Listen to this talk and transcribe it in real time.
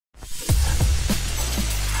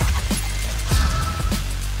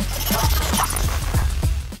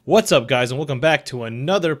What's up, guys, and welcome back to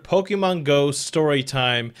another Pokemon Go story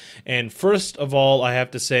time. And first of all, I have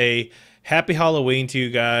to say happy Halloween to you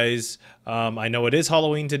guys. I know it is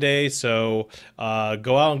Halloween today, so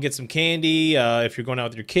go out and get some candy. If you're going out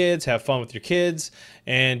with your kids, have fun with your kids,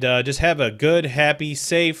 and just have a good, happy,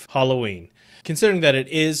 safe Halloween. Considering that it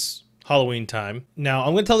is Halloween time. Now,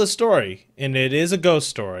 I'm going to tell this story, and it is a ghost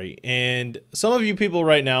story, and some of you people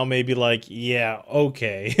right now may be like, yeah,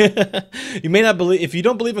 okay. You may not believe, if you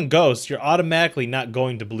don't believe in ghosts, you're automatically not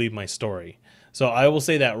going to believe my story. So I will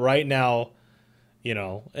say that right now. You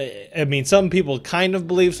know, I mean, some people kind of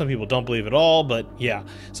believe, some people don't believe at all, but yeah.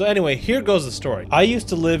 So anyway, here goes the story. I used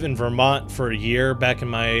to live in Vermont for a year back in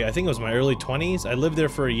my, I think it was my early 20s. I lived there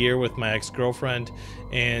for a year with my ex-girlfriend,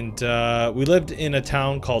 and we lived in a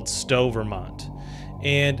town called Stowe, Vermont.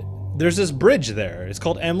 And there's this bridge there. It's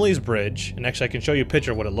called Emily's Bridge, and actually I can show you a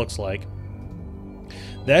picture of what it looks like.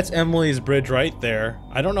 That's Emily's Bridge right there.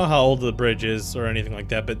 I don't know how old the bridge is or anything like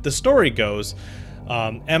that, but the story goes,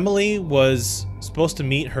 Emily was supposed to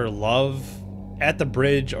meet her love at the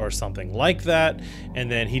bridge or something like that, and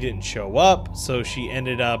then he didn't show up, so she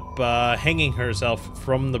ended up hanging herself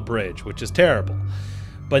from the bridge, which is terrible.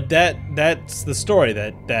 But that's the story,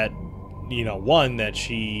 that you know, one, that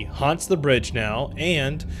she haunts the bridge now,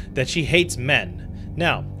 and that she hates men.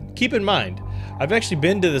 Now, keep in mind, I've actually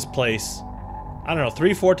been to this place, I don't know,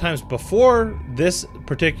 3-4 times before this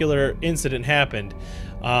particular incident happened.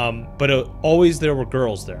 But always there were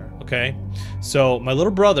girls there, okay? So my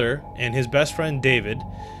little brother and his best friend David,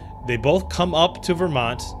 they both come up to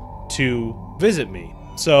Vermont to visit me.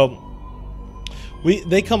 So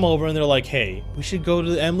they come over and they're like, hey, we should go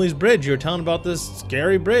to Emily's Bridge. You're telling about this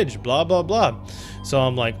scary bridge, blah, blah, blah. So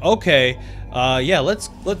I'm like, okay, yeah,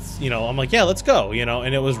 let's, you know, I'm like, yeah, let's go, you know,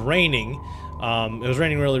 and it was raining. It was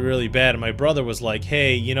raining really, really bad, and my brother was like,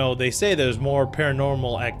 hey, you know, they say there's more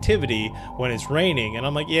paranormal activity when it's raining, and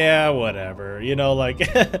I'm like, yeah, whatever, you know,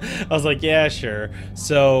 like, I was like, yeah, sure.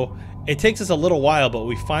 So it takes us a little while, but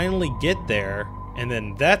we finally get there, and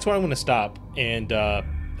then that's where I'm going to stop, and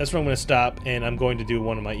I'm going to do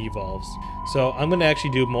one of my evolves. So I'm going to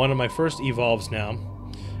actually do one of my first evolves now.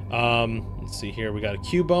 Let's see here, we got a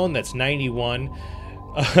Cubone, that's 91.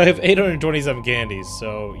 I have 827 candies,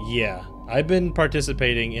 so yeah. I've been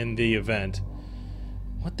participating in the event.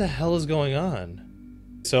 What the hell is going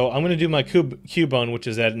on? So I'm going to do my Cubone, which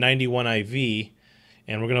is at 91 IV,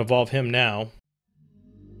 and we're going to evolve him now.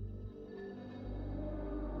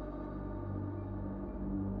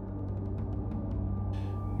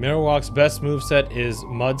 Marowak's best moveset is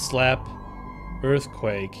Mud Slap,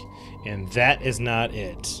 Earthquake, and that is not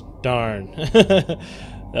it. Darn.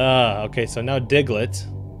 Okay, so now Diglett.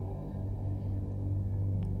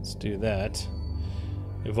 Let's do that.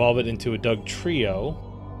 Evolve it into a Doug Trio.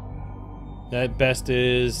 That best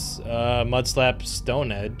is Mudslap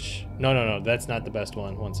Stone Edge. No, that's not the best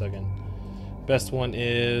one. One second. Best one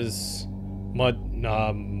is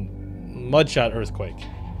Mudshot Earthquake.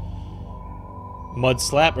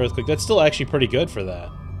 Mudslap Earthquake. That's still actually pretty good for that.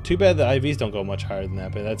 Too bad the IVs don't go much higher than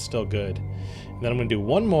that, but that's still good. And then I'm going to do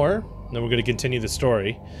one more, and then we're going to continue the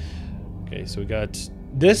story. Okay, so we got...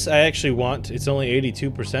 This I actually want, it's only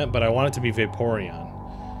 82%, but I want it to be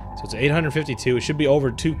Vaporeon. So it's 852, it should be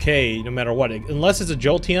over 2K no matter what. Unless it's a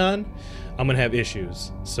Jolteon, I'm going to have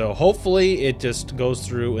issues. So hopefully it just goes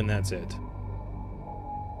through and that's it.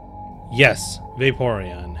 Yes,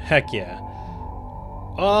 Vaporeon, heck yeah.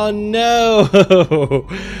 Oh no!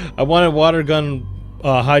 I wanted Water Gun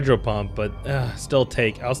Hydro Pump, but I'll still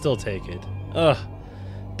take it. Ugh,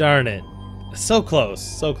 darn it. So close,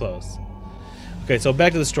 so close. Okay, so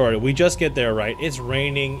back to the story. We just get there, right? It's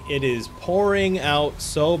raining. It is pouring out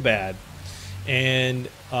so bad. And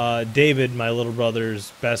David, my little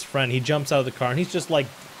brother's best friend, he jumps out of the car, and he's just, like,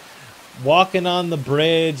 walking on the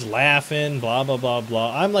bridge, laughing, blah, blah, blah,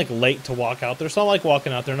 blah. I'm, like, late to walk out there, so I'm, like,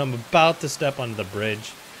 walking out there, and I'm about to step onto the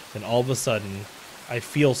bridge. And all of a sudden, I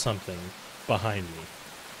feel something behind me.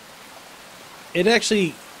 It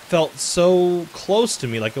actually felt so close to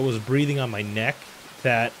me, like it was breathing on my neck,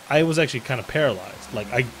 that I was actually kind of paralyzed.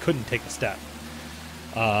 Like, I couldn't take a step.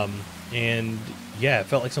 And yeah, it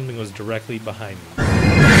felt like something was directly behind me.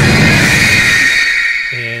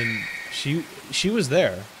 And she was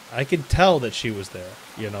there. I could tell that she was there.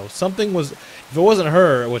 You know, something was, if it wasn't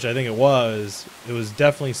her, which I think it was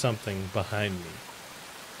definitely something behind me.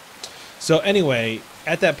 So anyway,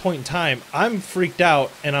 at that point in time, I'm freaked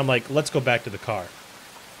out, and I'm like, let's go back to the car.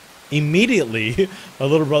 Immediately, my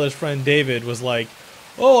little brother's friend David was like,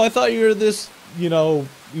 oh, I thought you were this, you know,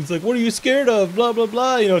 he's like, what are you scared of? Blah, blah,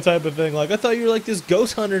 blah, you know, type of thing. Like, I thought you were like this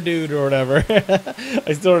ghost hunter dude or whatever.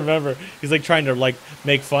 I still remember. He's like trying to like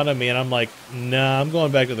make fun of me, and I'm like, nah, I'm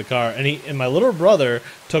going back to the car. And my little brother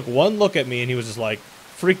took one look at me, and he was just like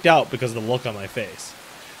freaked out because of the look on my face.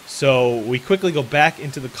 So we quickly go back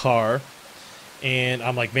into the car, and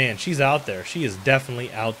I'm like, man, she's out there. She is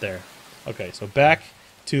definitely out there. Okay, so back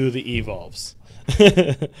to the evolves.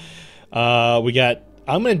 We got,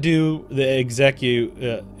 I'm going to do the execute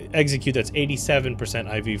that's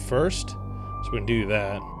 87% IV first. So we're going to do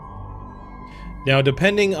that. Now,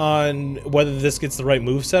 depending on whether this gets the right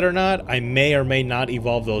moveset or not, I may or may not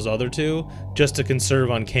evolve those other two just to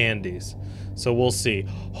conserve on candies. So we'll see.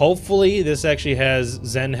 Hopefully, this actually has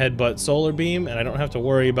Zen Headbutt Solar Beam, and I don't have to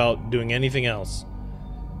worry about doing anything else.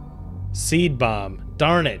 Seed Bomb.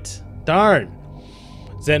 Darn it. Darn.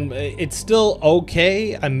 Zen, it's still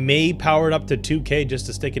okay. I may power it up to 2K just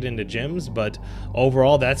to stick it into gyms, but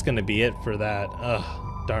overall, that's going to be it for that.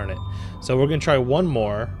 Ugh, darn it. So we're going to try one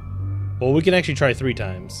more. Well, we can actually try 3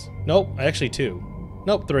 times. Nope, actually 2.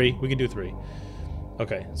 Nope, 3. We can do 3.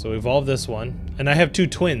 Okay, so evolve this one. And I have 2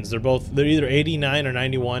 twins. They're either 89 or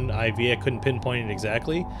 91 IV. I couldn't pinpoint it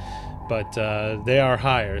exactly, but they are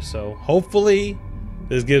higher. So hopefully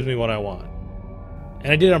this gives me what I want.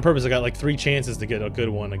 And I did it on purpose. I got like 3 chances to get a good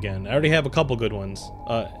one again. I already have a couple good ones,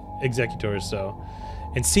 executors, so.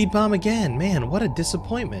 And Seed Bomb again. Man, what a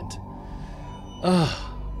disappointment. Ugh.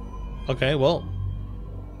 Okay, well,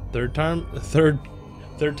 third time's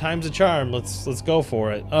a charm. Let's go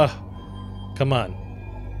for it. Ugh. Come on.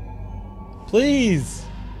 Please.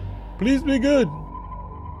 Please be good.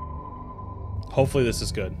 Hopefully this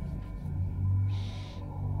is good.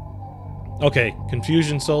 Okay,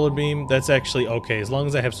 Confusion Solar Beam, that's actually okay, as long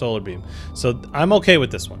as I have Solar Beam. So I'm okay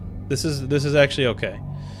with this one. This is actually okay.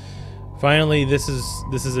 Finally, this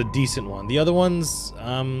is a decent one. The other ones,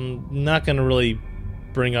 I'm not gonna really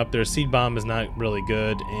bring up there. Seed Bomb is not really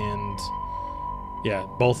good, and yeah,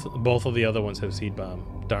 both of the other ones have Seed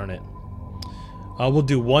Bomb. Darn it. We'll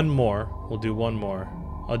do one more. We'll do one more.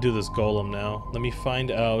 I'll do this Golem now. Let me find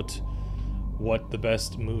out what the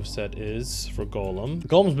best moveset is for Golem.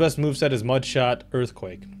 Golem's best moveset is Mud Shot,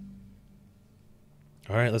 Earthquake.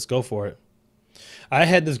 Alright, let's go for it. I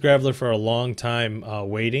had this Graveler for a long time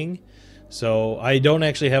waiting, so I don't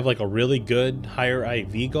actually have like a really good higher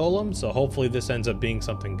IV Golem, so hopefully this ends up being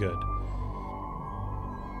something good.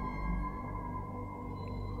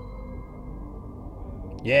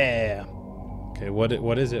 Yeah! Okay, what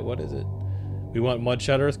is it? What is it? We want Mud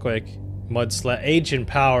Shot, Earthquake. Ancient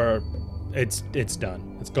Power. It's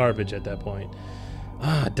done. It's garbage at that point.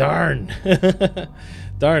 Ah, darn.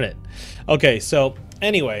 Darn it. Okay, so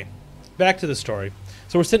anyway, back to the story.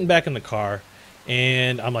 So we're sitting back in the car,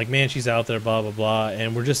 and I'm like, man, she's out there, blah blah blah,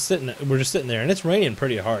 and we're just sitting there, and it's raining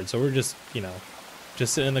pretty hard, so we're just, you know,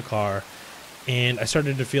 just sitting in the car, and I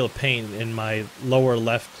started to feel pain in my lower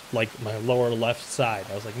left, like my lower left side.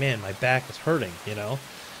 I was like, man, my back is hurting, you know.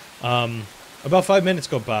 About 5 minutes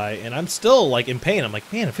go by, and I'm still like in pain. I'm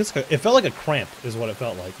like, man, it felt like a cramp is what it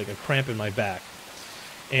felt like a cramp in my back.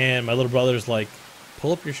 And my little brother's like,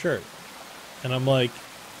 pull up your shirt. And I'm like,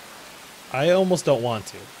 I almost don't want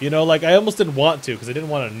to. You know, like I almost didn't want to because I didn't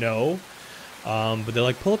want to know. But they're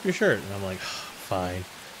like, pull up your shirt. And I'm like, fine.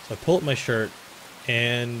 So I pull up my shirt,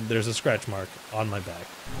 and there's a scratch mark on my back.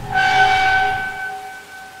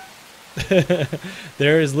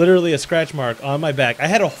 There is literally a scratch mark on my back. I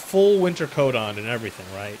had a full winter coat on and everything,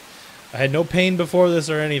 right? I had no pain before this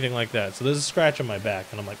or anything like that. So there's a scratch on my back,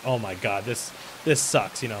 and I'm like, oh my god, this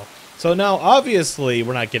sucks, you know. So now obviously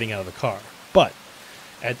we're not getting out of the car. But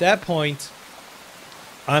at that point,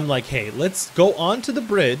 I'm like, hey, let's go onto the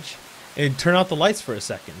bridge and turn out the lights for a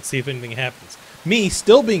second, see if anything happens. Me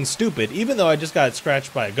still being stupid, even though I just got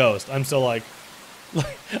scratched by a ghost, I'm still like,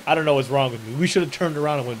 I don't know what's wrong with me. We should have turned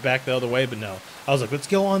around and went back the other way, but no. I was like, let's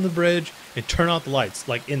go on the bridge and turn out the lights,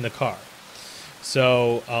 like in the car.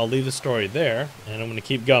 So I'll leave the story there, and I'm going to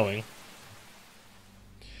keep going.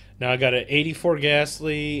 Now I got an 84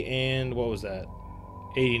 Ghastly, and what was that?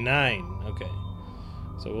 89. Okay.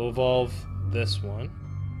 So we'll evolve this one.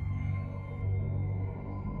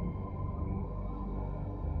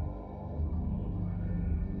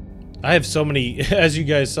 I have so many, as you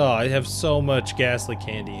guys saw, I have so much Ghastly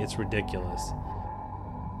candy, it's ridiculous.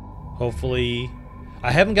 Hopefully,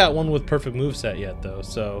 I haven't got one with perfect moveset yet though,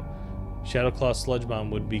 so Shadow Claw Sludge Bomb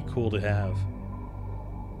would be cool to have.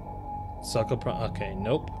 Okay,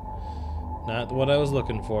 nope. Not what I was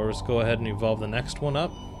looking for. Let's go ahead and evolve the next one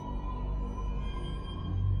up.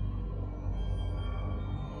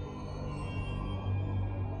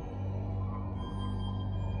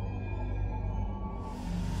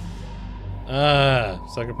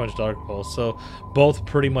 Sucker Punch, Dark Pulse. So both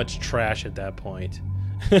pretty much trash at that point.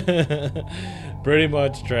 Pretty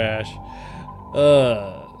much trash.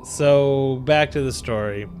 So back to the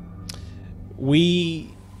story.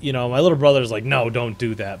 My little brother's like, no, don't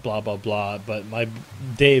do that, blah, blah, blah. But my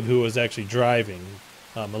Dave, who was actually driving,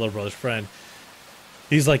 my little brother's friend,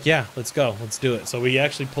 he's like, yeah, let's go, let's do it. So we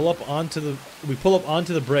actually pull up onto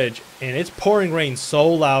the bridge, and it's pouring rain so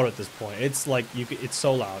loud at this point. It's like it's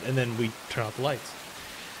so loud, and then we turn off the lights,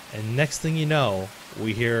 and next thing you know,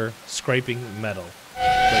 we hear scraping metal.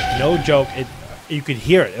 Like, no joke, you could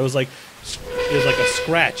hear it. It was like a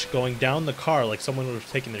scratch going down the car, like someone was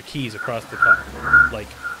taking their keys across the car. Like,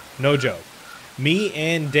 no joke. Me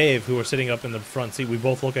and Dave, who were sitting up in the front seat, we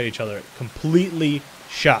both look at each other, completely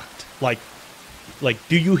shocked. Like,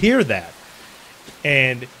 do you hear that?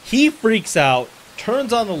 And he freaks out,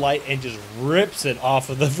 turns on the light, and just rips it off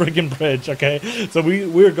of the freaking bridge, okay? So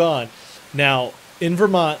we're gone. Now, in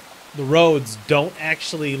Vermont, the roads don't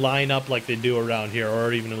actually line up like they do around here,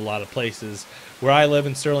 or even in a lot of places. Where I live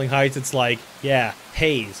in Sterling Heights, it's like, yeah,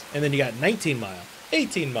 haze. And then you got 19 mile,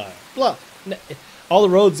 18 mile, blah. All the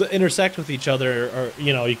roads intersect with each other, or,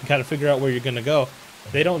 you can kind of figure out where you're going to go.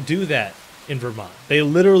 They don't do that in Vermont. They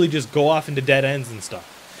literally just go off into dead ends and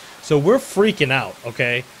stuff. So we're freaking out,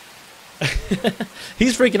 okay?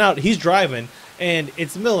 He's freaking out. He's driving, and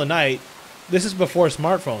it's the middle of the night. This is before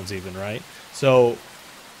smartphones even, right? So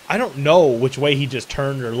I don't know which way he just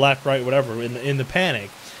turned or left, right, whatever, in the panic.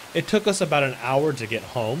 It took us about an hour to get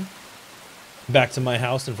home, back to my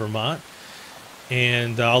house in Vermont.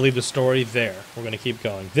 And I'll leave the story there. We're going to keep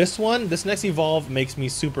going. This next evolve makes me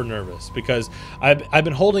super nervous because I've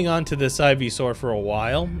been holding on to this Ivysaur for a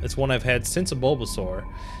while. It's one I've had since a Bulbasaur.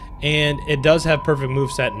 And it does have perfect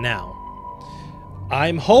moveset now.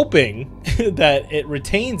 I'm hoping that it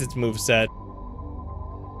retains its moveset.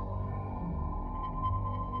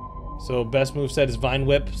 So best moveset is Vine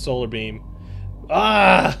Whip, Solar Beam.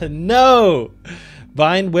 Ah, no!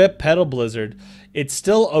 Vine Whip, Petal Blizzard. It's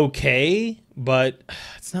still okay, but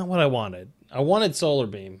it's not what I wanted. I wanted Solar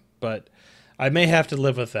Beam, but I may have to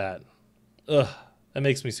live with that. Ugh, that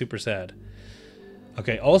makes me super sad.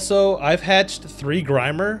 Okay, also, I've hatched 3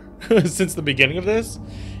 Grimer since the beginning of this,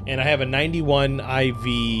 and I have a 91 IV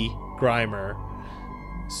Grimer.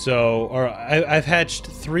 So, I've hatched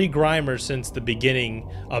 3 Grimers since the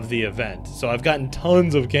beginning of the event. So I've gotten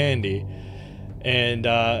tons of candy, and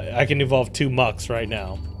I can evolve 2 Mucks right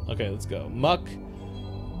now. Okay, let's go. Muck.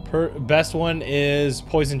 Best one is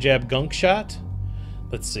Poison Jab Gunk Shot.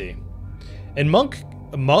 Let's see. And Muck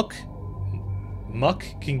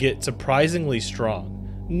can get surprisingly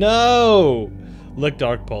strong. No! Lick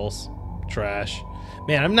Dark Pulse. Trash.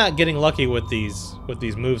 Man, I'm not getting lucky with these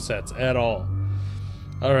movesets at all.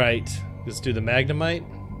 Alright, let's do the Magnemite.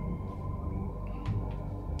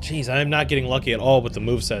 Jeez, I'm not getting lucky at all with the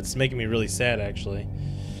movesets. It's making me really sad, actually.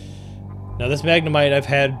 Now, this Magnemite I've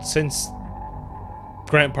had since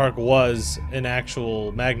Grant Park was an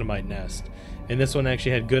actual Magnemite nest. And this one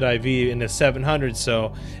actually had good IV in the 700,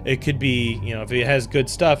 so it could be, if it has good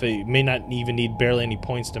stuff, it may not even need barely any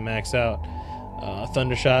points to max out.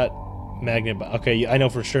 Thundershot, Magnemite. Okay, I know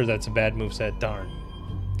for sure that's a bad moveset. Darn.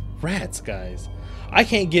 Rats, guys.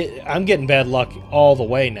 I'm getting bad luck all the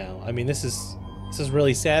way now. I mean, this is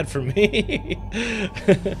really sad for me.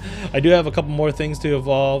 I do have a couple more things to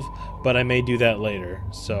evolve, but I may do that later.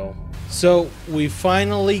 So we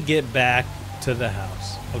finally get back to the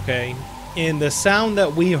house, okay? And the sound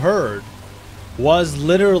that we heard was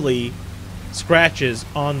literally scratches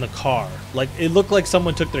on the car. Like, it looked like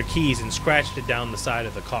someone took their keys and scratched it down the side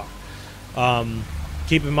of the car.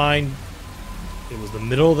 Keep in mind, it was the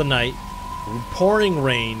middle of the night. Pouring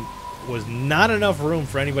rain. Was not enough room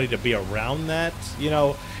for anybody to be around that.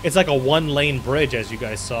 It's like a 1-lane bridge, as you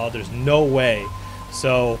guys saw. There's no way.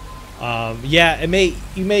 So, yeah,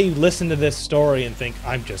 you may listen to this story and think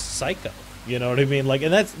I'm just psycho. You know what I mean? Like,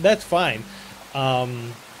 and that's fine.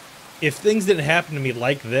 If things didn't happen to me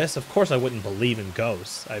like this, of course I wouldn't believe in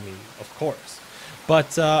ghosts. I mean, of course.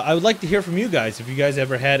 But I would like to hear from you guys. If you guys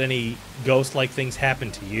ever had any ghost-like things happen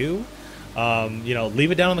to you,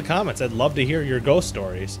 leave it down in the comments. I'd love to hear your ghost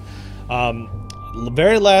stories. The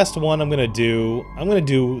very last one I'm gonna do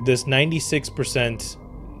this 96%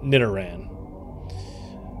 Nidoran.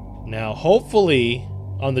 Now, hopefully,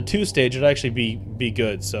 on the 2 stage, it'll actually be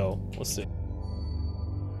good. So let's see.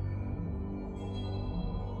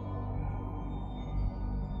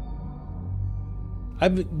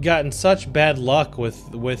 I've gotten such bad luck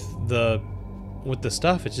with the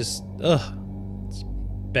stuff. It's just it's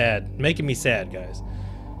bad, making me sad, guys.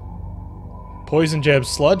 Poison Jab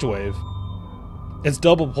Sludge Wave. It's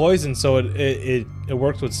double poison, so it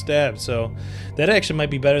works with stab. So that actually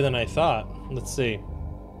might be better than I thought. Let's see.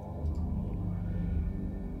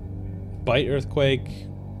 Bite, earthquake,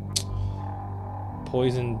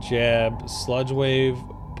 poison jab, sludge wave,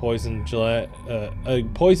 poison jab,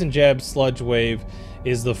 sludge wave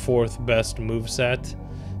is the 4th best moveset.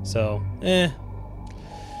 So,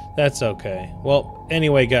 that's okay. Well,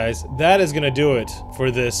 anyway, guys, that is going to do it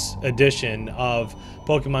for this edition of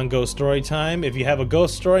Pokemon Go Storytime. If you have a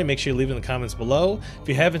ghost story, make sure you leave it in the comments below. If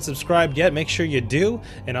you haven't subscribed yet, make sure you do.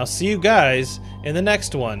 And I'll see you guys in the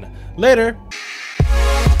next one. Later!